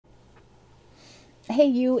Hey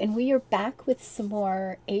you, and we are back with some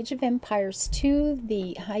more Age of Empires 2,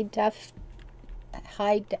 the high de,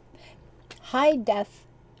 high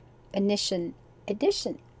definition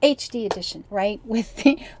edition, HD edition, right? With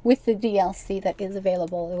the DLC that is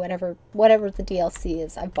available, whatever the DLC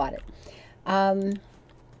is. I bought it.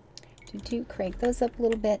 To crank those up a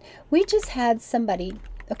little bit. We just had somebody.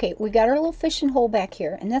 Okay, we got our little fishing hole back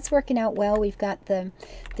here, and that's working out well. We've got the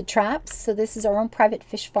traps, so this is our own private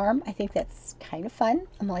fish farm. I think that's kind of fun.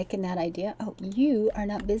 I'm liking that idea. Oh, you are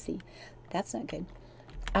not busy. That's not good.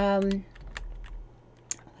 What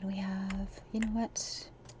do we have? You know what?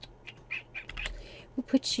 We'll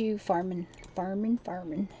put you farming,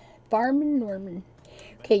 Norman.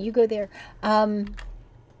 Okay, you go there.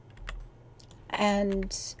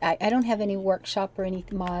 And I don't have any workshop or any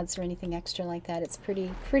mods or anything extra like that. It's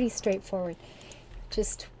pretty straightforward.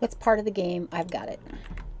 Just what's part of the game, I've got it.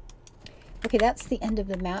 Okay, that's the end of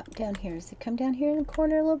the map down here. Does it come down here in the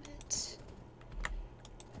corner a little bit?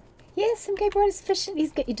 Yeah, some guy brought his fishing.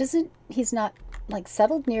 He's not like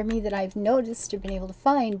settled near me that I've noticed or been able to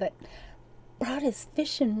find, but brought his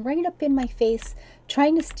fishing right up in my face,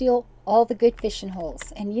 trying to steal all the good fishing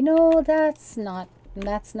holes. And you know, that's not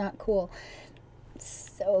cool.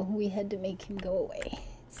 So we had to make him go away.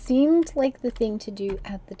 Seemed like the thing to do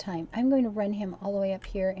at the time. I'm going to run him all the way up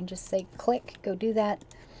here and just say click, go do that,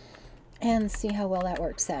 and see how well that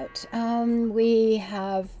works out. We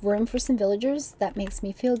have room for some villagers. That makes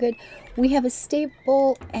me feel good. We have a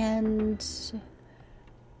stable and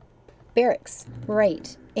barracks,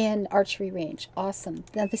 right, and archery range. Awesome.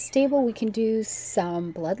 Now the stable, we can do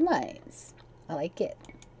some bloodlines. I like it.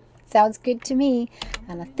 Sounds good to me.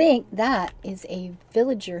 And I think that is a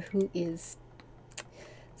villager who is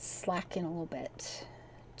slacking a little bit.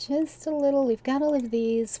 Just a little. We've got all of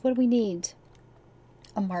these. What do we need?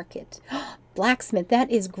 A market. Blacksmith. That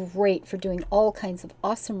is great for doing all kinds of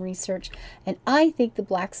awesome research. And I think the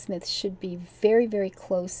blacksmith should be very, very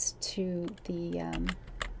close to the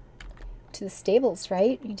stables,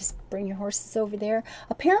 right? You just bring your horses over there.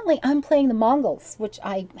 Apparently, I'm playing the Mongols, which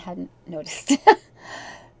I hadn't noticed.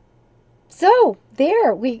 So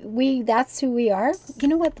there, that's who we are. You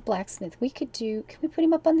know what, the blacksmith, can we put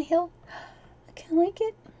him up on the hill? I kind of like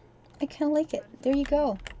it. I kind of like it. There you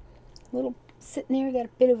go. A little sitting there, got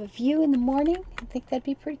a bit of a view in the morning. I think that'd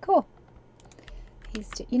be pretty cool.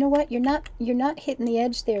 You know what, you're not hitting the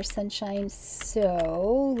edge there, sunshine.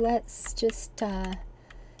 So let's just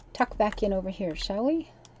tuck back in over here, shall we?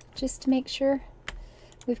 Just to make sure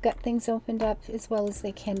we've got things opened up as well as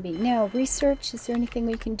they can be. Now, research, is there anything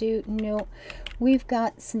we can do? No. We've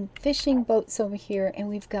got some fishing boats over here, and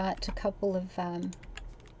we've got a couple of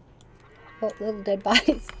little dead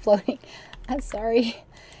bodies floating. I'm sorry.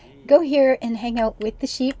 Go here and hang out with the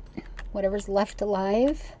sheep, whatever's left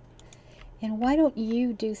alive. And why don't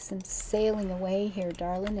you do some sailing away here,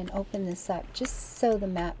 darling, and open this up just so the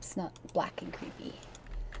map's not black and creepy.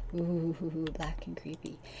 Ooh, black and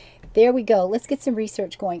creepy. There we go. Let's get some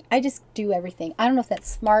research going. I just do everything. I don't know if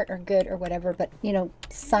that's smart or good or whatever, but you know,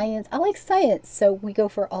 science. I like science, so we go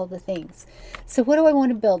for all the things. So what do I want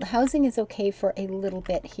to build? Housing is okay for a little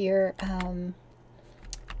bit here.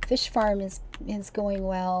 Fish farm is going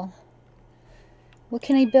well. What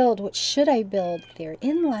can I build? What should I build?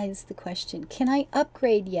 Therein lies the question. Can I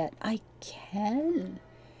upgrade yet? I can.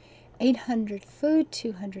 800 food,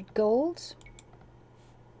 200 gold.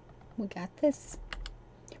 We got this.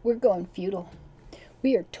 We're going feudal.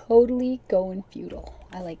 We are totally going feudal.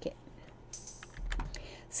 I like it.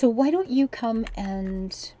 So why don't you come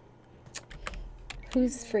and...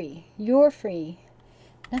 Who's free? You're free.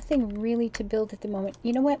 Nothing really to build at the moment.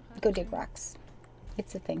 You know what? Go dig rocks.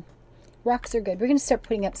 It's a thing. Rocks are good. We're going to start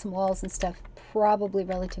putting up some walls and stuff probably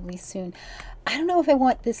relatively soon. I don't know if I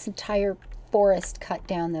want this entire forest cut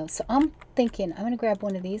down though. So I'm thinking I'm going to grab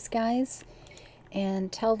one of these guys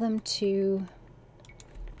and tell them to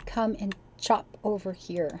come and chop over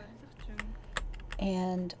here.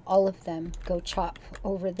 And all of them go chop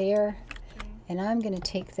over there. And I'm going to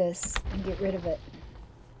take this and get rid of it.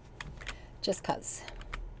 Just cuz.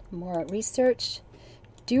 More research.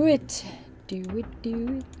 Do it. Do it,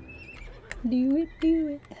 do it. Do it, do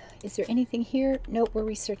it. Is there anything here? Nope, we're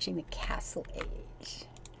researching the castle age.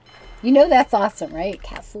 You know that's awesome, right?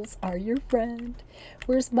 Castles are your friend.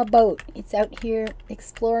 Where's my boat? It's out here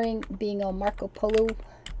exploring, being all Marco Polo.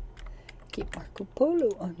 Keep Marco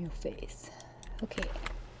Polo on your face. Okay.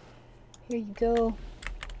 Here you go.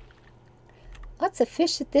 Lots of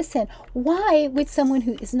fish at this end. Why would someone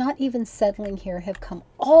who is not even settling here have come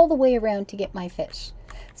all the way around to get my fish?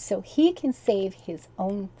 So he can save his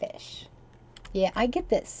own fish. Yeah, I get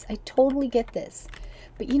this. I totally get this.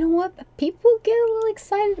 But you know what? People get a little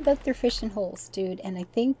excited about their fishing holes, dude. And I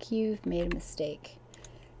think you've made a mistake.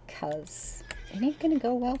 Because it ain't going to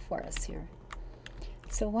go well for us here.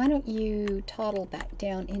 So why don't you toddle back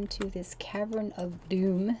down into this cavern of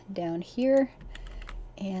doom down here.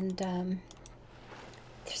 And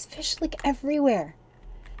there's fish like everywhere.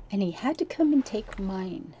 And he had to come and take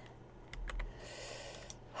mine.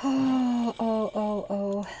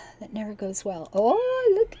 Oh, that never goes well.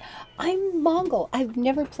 Oh, look, I'm Mongol. I've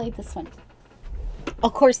never played this one.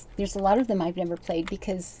 Of course, there's a lot of them I've never played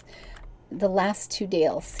because the last 2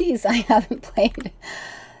 DLCs I haven't played.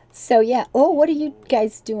 So yeah. Oh, what are you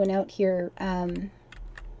guys doing out here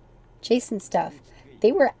chasing stuff?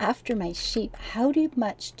 They were after my sheep. How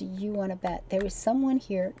much do you want to bet? There was someone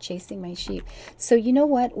here chasing my sheep. So you know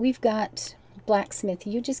what? We've got blacksmith.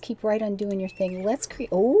 You just keep right on doing your thing. Let's create.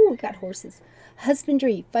 Oh, we got horses.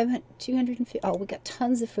 Husbandry. 250. Oh, we got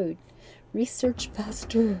tons of food. Research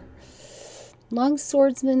faster. Long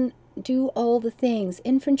swordsman. Do all the things.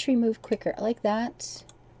 Infantry move quicker. I like that.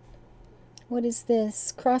 What is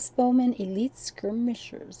this? Crossbowmen. Elite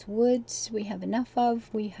skirmishers. Wood. We have enough of.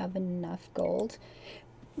 We have enough gold.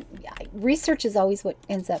 Research is always what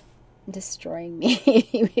ends up destroying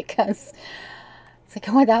me because it's like,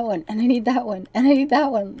 I want that one, and I need that one, and I need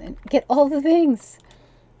that one, and get all the things.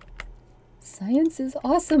 Science is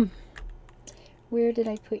awesome. Where did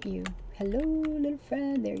I put you? Hello, little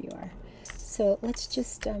friend. There you are. So let's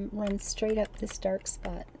just run straight up this dark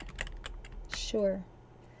spot. Sure.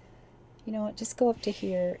 You know what? Just go up to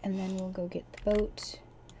here, and then we'll go get the boat.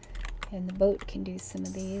 And the boat can do some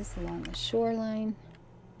of these along the shoreline.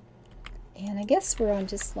 And I guess we're on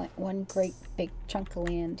just like one great big chunk of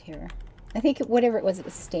land here. I think whatever it was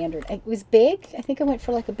standard. It was big. I think I went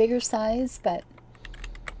for like a bigger size, but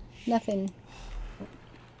nothing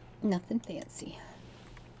fancy.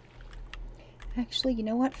 Actually, you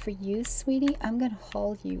know what? For you, sweetie, I'm going to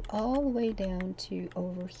haul you all the way down to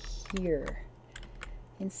over here.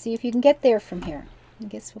 And see if you can get there from here. I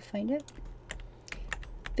guess we'll find out.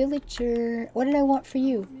 Villager. What did I want for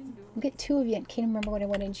you? We'll get 2 of you. I can't remember what I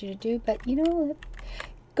wanted you to do, but you know,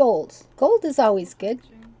 gold. Gold is always good.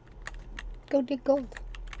 Go dig gold.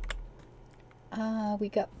 We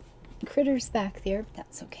got critters back there, but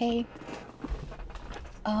that's okay.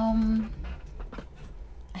 I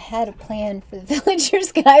had a plan for the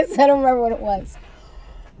villagers, guys. I don't remember what it was.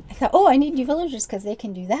 I thought, oh, I need you villagers because they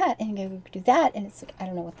can do that and go do that, and it's like, I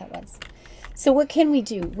don't know what that was. So what can we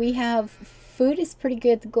do? We have food is pretty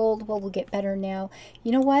good. The gold will get better now.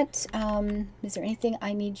 You know what? Is there anything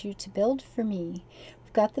I need you to build for me?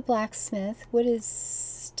 We've got the blacksmith. What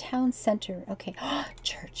is town center? Okay.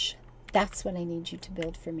 Church. That's what I need you to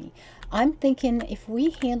build for me. I'm thinking if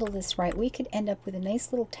we handle this right, we could end up with a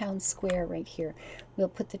nice little town square right here. We'll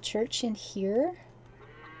put the church in here.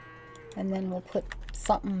 And then we'll put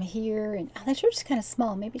something here. And oh, that church is kind of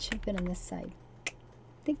small. Maybe it should have been on this side.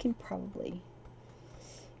 Thinking probably.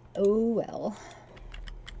 Oh, well.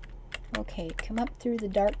 Okay, come up through the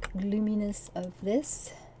dark gloominess of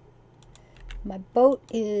this. My boat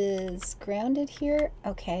is grounded here.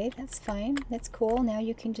 Okay, that's fine. That's cool. Now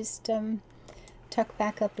you can just tuck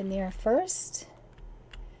back up in there first.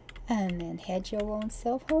 And then head your own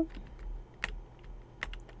self home.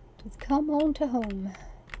 Just come on to home.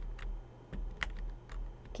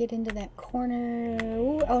 Get into that corner.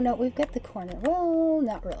 Ooh, oh no, we've got the corner. Well,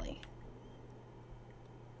 not really.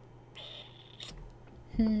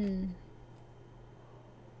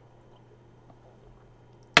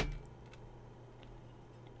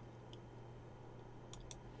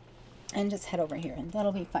 And just head over here and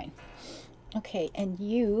that'll be fine. Okay, and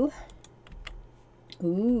you,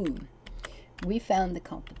 ooh, we found the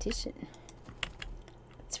competition.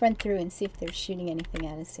 Let's run through and see if they're shooting anything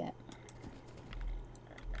at us yet.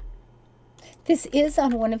 This is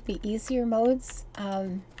on one of the easier modes.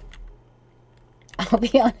 I'll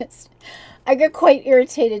be honest. I got quite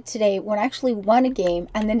irritated today when I actually won a game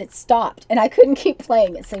and then it stopped and I couldn't keep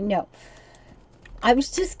playing it. So no, I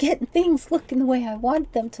was just getting things looking the way I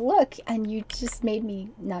wanted them to look and you just made me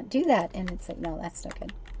not do that. And it's like, no, that's not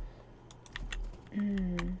good.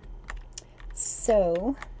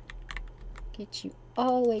 So get you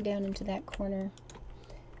all the way down into that corner.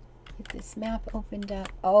 Get this map opened up.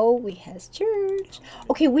 Oh, we has church.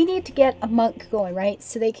 Okay, we need to get a monk going, right?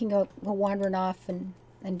 So they can go wandering off and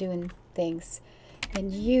doing things.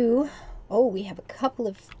 And you, oh, we have a couple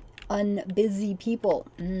of unbusy people.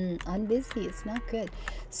 Unbusy is not good.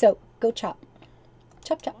 So go chop.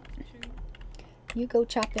 Chop, chop. You go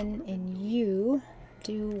chopping and you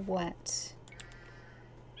do what?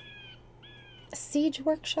 A siege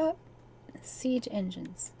workshop? Siege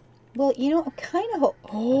engines. Well, you know, I'm kind of...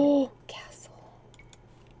 Oh, castle.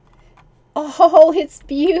 Oh, it's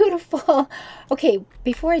beautiful. Okay,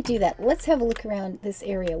 before I do that, let's have a look around this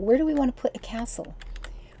area. Where do we want to put a castle?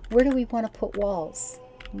 Where do we want to put walls?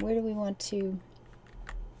 Where do we want to,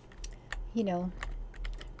 you know,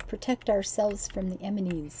 protect ourselves from the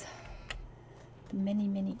enemies? The many,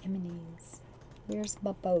 many enemies. Where's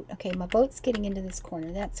my boat? Okay, my boat's getting into this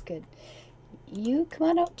corner. That's good. You come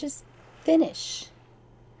on out, just finish.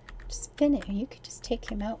 Just finish. You could just take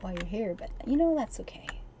him out while you're here, but you know, that's okay.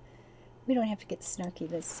 We don't have to get snarky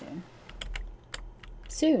this soon.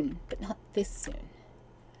 Soon, but not this soon.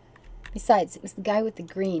 Besides, it was the guy with the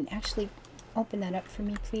green. Actually, open that up for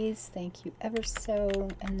me, please. Thank you ever so.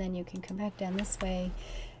 And then you can come back down this way,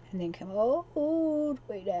 and then come all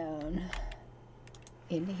the way down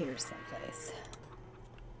into here someplace.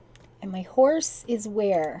 And my horse is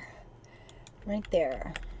where? Right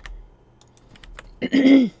there.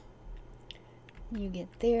 You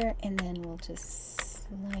get there, and then we'll just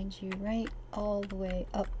slide you right all the way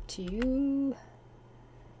up to you.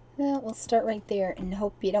 Well, we'll start right there and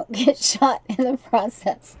hope you don't get shot in the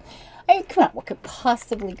process. I mean, come on, what could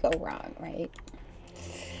possibly go wrong, right?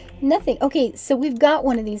 Nothing. Okay, so we've got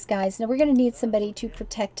one of these guys. Now we're going to need somebody to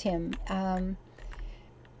protect him.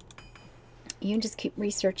 You can just keep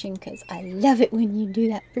researching because I love it when you do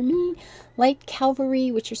that for me. Light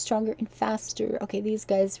cavalry, which are stronger and faster. Okay, these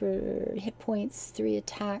guys were hit points, 3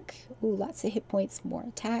 attack. Ooh, lots of hit points, more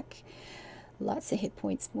attack. Lots of hit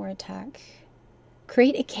points, more attack.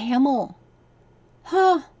 Create a camel.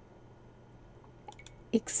 Huh.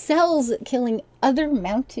 Excels at killing other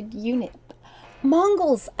mounted unit.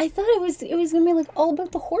 Mongols. I thought it was gonna be like all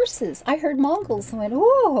about the horses. I heard Mongols and went,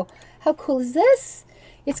 oh, how cool is this?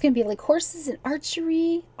 It's gonna be like horses and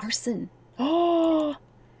archery. Arson. Oh.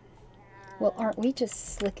 Well, aren't we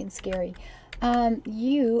just slick and scary?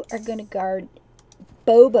 You are gonna guard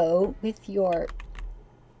Bobo with your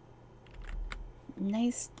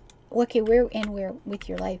nice. Okay, where with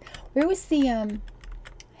your life? Where was the had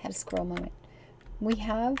a squirrel moment. We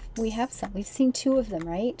have some. We've seen 2 of them,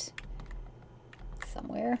 right?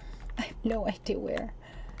 Somewhere. I have no idea where.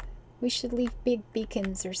 We should leave big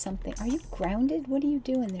beacons or something. Are you grounded? What are you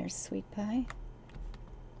doing there, sweet pie?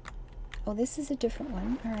 Oh, this is a different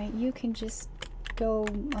one. All right, you can just go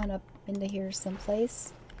on up into here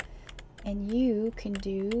someplace, and you can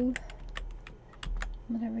do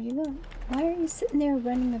whatever you want. Why are you sitting there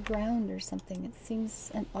running aground or something? It seems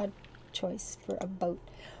an odd choice for a boat.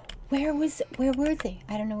 Where were they?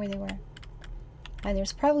 I don't know where they were. And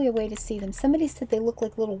there's probably a way to see them. Somebody said they look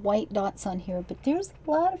like little white dots on here, but there's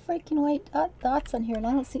a lot of freaking white dots on here, and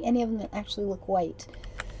I don't see any of them that actually look white.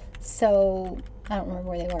 So I don't remember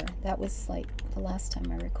where they were. That was like the last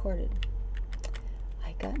time I recorded.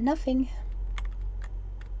 I got nothing.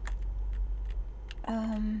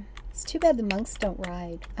 It's too bad the monks don't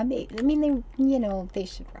ride. I mean, they, you know, they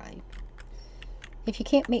should ride. If you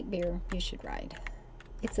can't make beer, you should ride.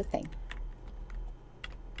 It's a thing.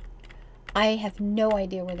 I have no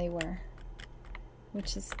idea where they were,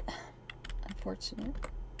 which is unfortunate.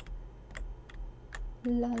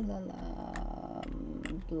 La la la.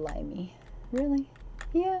 Blimey. Really?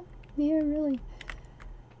 Yeah, really.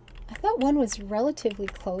 I thought one was relatively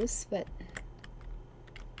close, but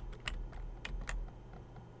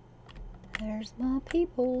there's my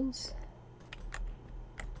peoples.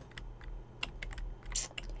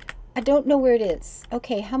 I don't know where it is.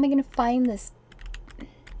 Okay, how am I going to find this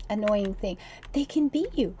annoying thing? They can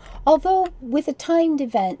beat you. Although, with a timed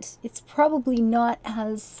event, it's probably not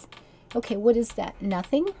as... Okay, what is that?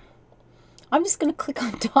 Nothing? I'm just going to click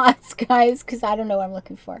on dots, guys, because I don't know what I'm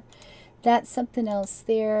looking for. That's something else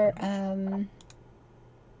there.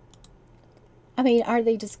 I mean, are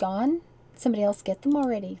they just gone? Somebody else get them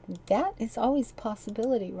already? That is always a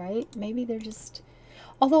possibility, right? Maybe they're just...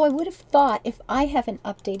 Although I would have thought if I haven't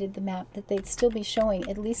updated the map that they'd still be showing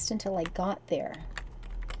at least until I got there.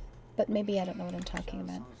 But maybe I don't know what I'm talking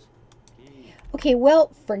about. Okay,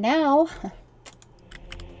 well, for now...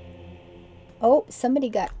 Oh, somebody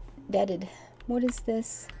got deaded. What is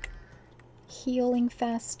this? Healing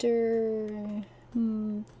faster.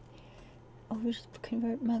 Oh, we should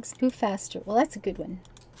convert mugs. Move faster. Well, that's a good one.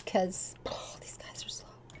 Because these guys are slow.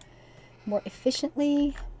 More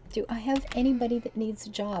efficiently. Do I have anybody that needs a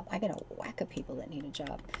job? I got a whack of people that need a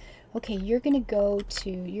job. Okay, you're going to go to...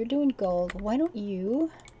 You're doing gold. Why don't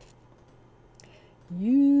you...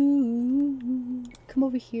 You come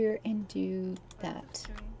over here and do that.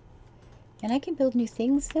 And I can build new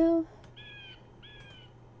things now.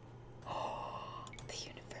 Oh, the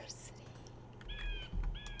university.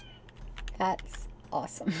 That's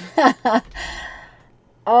awesome.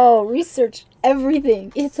 Oh, research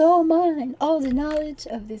everything. It's all mine. All the knowledge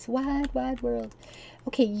of this wide, wide world.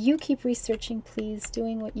 Okay, you keep researching, please.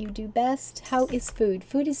 Doing what you do best. How is food?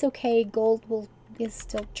 Food is okay. Gold is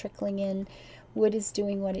still trickling in. Wood is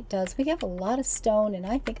doing what it does. We have a lot of stone, and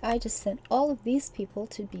I think I just sent all of these people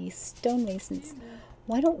to be stonemasons.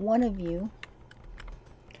 Why don't one of you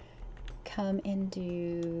come and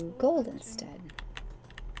do gold instead?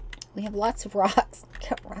 We have lots of rocks.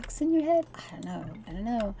 Got rocks in your head? I don't know. I don't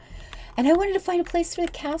know. And I wanted to find a place for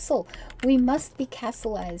the castle. We must be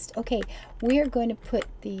castleized. Okay, we are going to put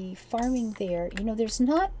the farming there. You know, there's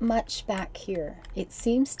not much back here. It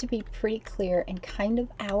seems to be pretty clear and kind of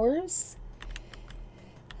ours.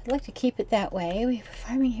 I'd like to keep it that way. We have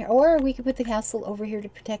farming here. Or we could put the castle over here to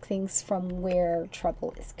protect things from where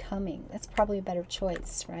trouble is coming. That's probably a better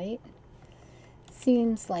choice, right?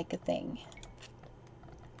 Seems like a thing.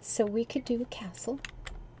 So we could do a castle.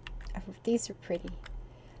 These are pretty.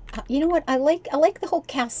 You know what? I like the whole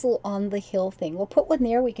castle on the hill thing. We'll put one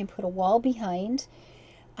there. We can put a wall behind.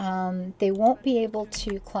 They won't be able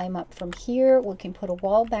to climb up from here. We can put a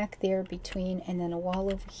wall back there between, and then a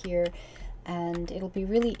wall over here. And it'll be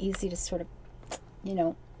really easy to sort of, you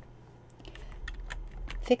know,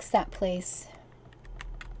 fix that place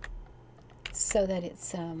so that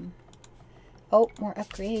it's, oh, more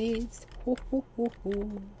upgrades.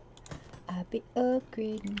 I'll be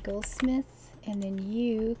upgrading goldsmith, and then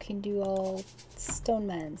you can do all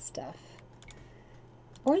stoneman stuff.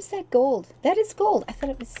 Or is that gold? That is gold. I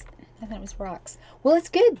thought it was rocks. Well, it's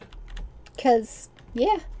good, because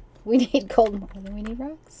yeah, we need gold more than we need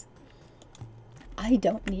rocks. I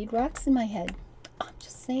don't need rocks in my head. I'm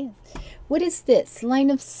just saying. What is this?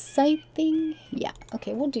 Line of sight thing? Yeah.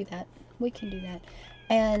 Okay, we'll do that. We can do that.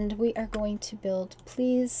 And we are going to build,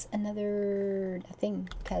 please, another thing,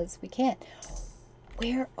 because we can't.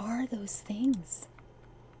 Where are those things?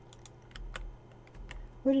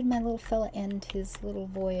 Where did my little fella end his little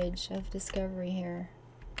voyage of discovery here?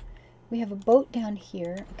 We have a boat down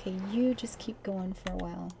here. Okay, you just keep going for a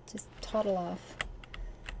while. Just toddle off.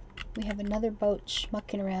 We have another boat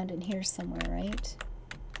schmucking around in here somewhere, right?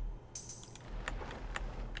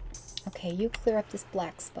 Okay, you clear up this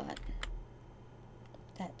black spot.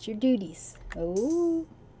 That's your duties. Oh,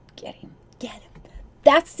 get him. Get him.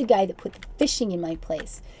 That's the guy that put the fishing in my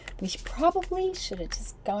place. We probably should have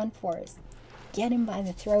just gone for it. Get him by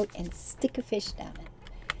the throat and stick a fish down it.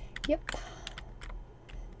 Yep.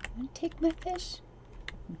 Want to take my fish?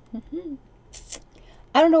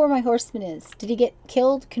 I don't know where my horseman is. Did he get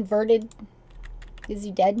killed? Converted? Is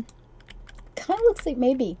he dead? Kind of looks like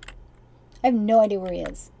maybe. I have no idea where he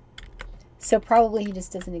is. So probably he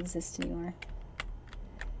just doesn't exist anymore.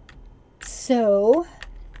 So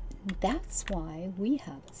that's why we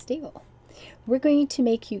have a stable. We're going to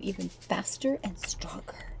make you even faster and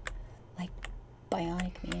stronger. Like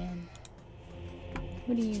Bionic Man.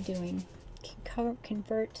 What are you doing?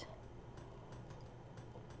 Convert.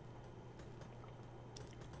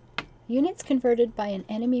 Units converted by an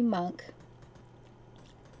enemy monk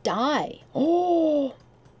die. Oh,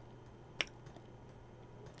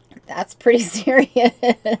 that's pretty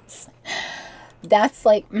serious. That's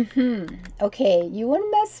like, okay, you want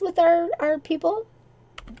to mess with our people?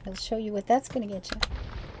 I'll show you what that's going to get you.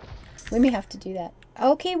 We may have to do that.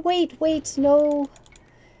 Okay, wait, no,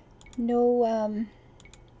 no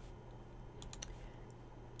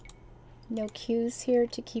cues here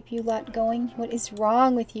to keep you lot going. What is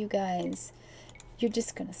wrong with you guys? You're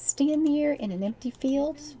just going to stand there in an empty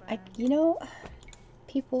field? You know,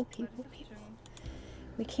 people.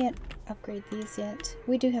 We can't upgrade these yet.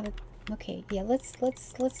 We do have a, okay, yeah, let's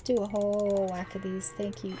do a whole whack of these.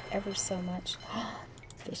 Thank you ever so much.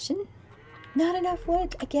 Fishing? Not enough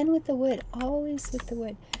wood. Again with the wood. Always with the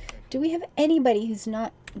wood. Do we have anybody who's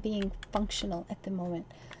not being functional at the moment?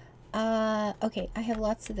 Okay, I have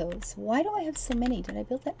lots of those. Why do I have so many? Did I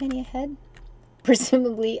build that many ahead?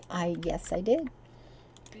 Presumably, yes, I did.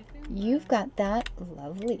 You've got that.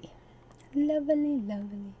 Lovely. Lovely.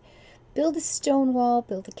 Build a stone wall,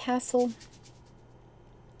 build a castle.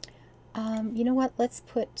 You know what? We'll just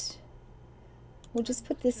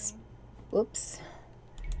put this, whoops.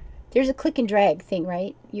 There's a click and drag thing,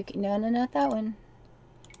 right? You can, no, not that one.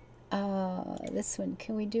 This one.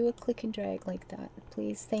 Can we do a click and drag like that,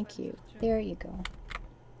 please? Thank you. There you go.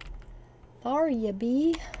 There you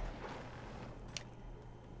be.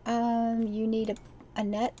 You need a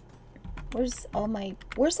net. Where's all my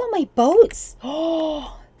boats?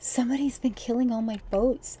 Oh, somebody's been killing all my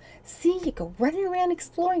boats. See, you go running around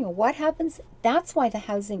exploring, and what happens? That's why the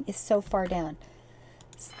housing is so far down.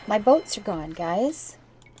 My boats are gone, guys.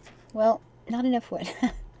 Well, not enough wood.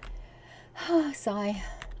 Oh, sigh.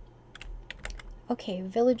 Okay,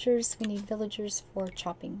 villagers. We need villagers for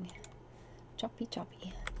chopping. Choppy,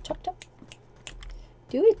 choppy. Chop, chop.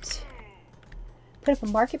 Do it. Put up a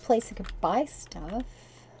marketplace that could buy stuff.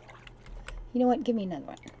 You know what? Give me another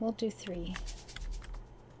one. We'll do 3.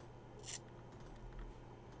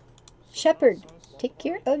 Shepherd, take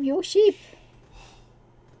care of your sheep.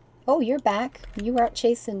 Oh, you're back. You were out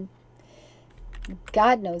chasing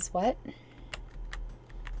God knows what.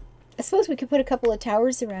 I suppose we could put a couple of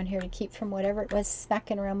towers around here to keep from whatever it was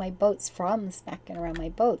smacking around my boats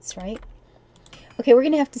right? Okay, we're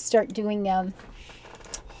going to have to start doing,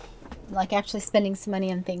 like actually spending some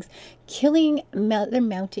money on things. Killing their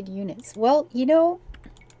mounted units. Well, you know,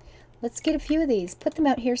 let's get a few of these. Put them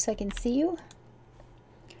out here so I can see you.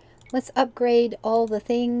 Let's upgrade all the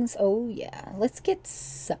things. Oh, yeah. Let's get...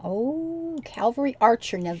 Oh, cavalry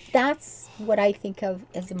archer. Now, that's what I think of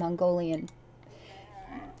as a Mongolian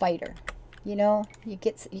fighter. You know, you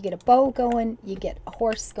get a bow going, you get a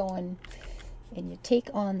horse going, and you take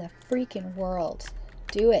on the freaking world.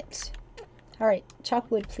 Do it. All right, chop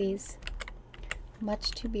wood, please.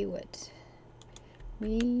 Much to be wood.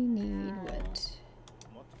 We need wood.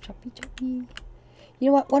 Choppy, choppy. You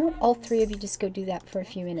know what? Why don't all 3 of you just go do that for a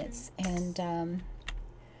few minutes? And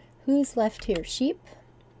who's left here? Sheep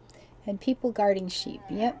and people guarding sheep.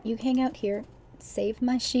 Yep, you hang out here. Save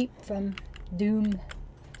my sheep from doom.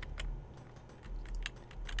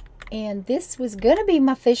 And this was going to be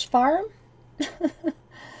my fish farm.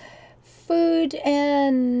 Food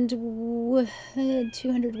and wood,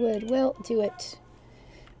 200 wood. We'll do it.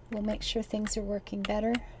 We'll make sure things are working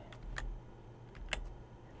better.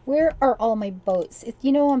 Where are all my boats?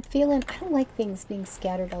 You know, I'm feeling, I don't like things being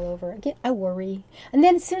scattered all over. I worry. And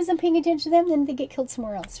then as soon as I'm paying attention to them, then they get killed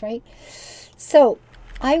somewhere else, right? So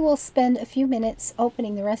I will spend a few minutes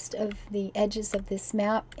opening the rest of the edges of this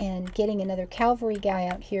map and getting another cavalry guy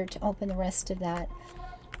out here to open the rest of that.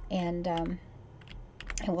 And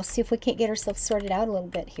we'll see if we can't get ourselves sorted out a little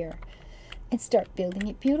bit here and start building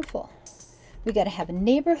it beautiful. We got to have a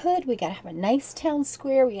neighborhood. We got to have a nice town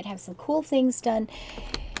square. We got to have some cool things done.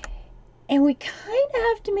 And we kind of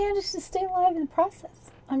have to manage to stay alive in the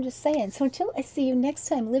process. I'm just saying. So until I see you next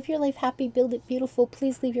time, live your life happy, build it beautiful.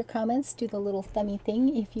 Please leave your comments. Do the little thummy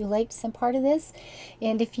thing if you liked some part of this.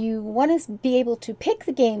 And if you want to be able to pick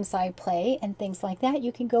the games I play and things like that,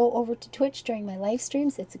 you can go over to Twitch during my live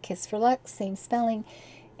streams. It's a Kiss for Luck, same spelling.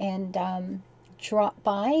 And drop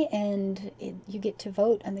by and you get to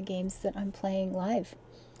vote on the games that I'm playing live.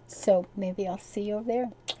 So maybe I'll see you over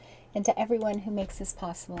there. And to everyone who makes this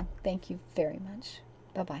possible, thank you very much.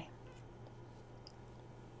 Bye-bye.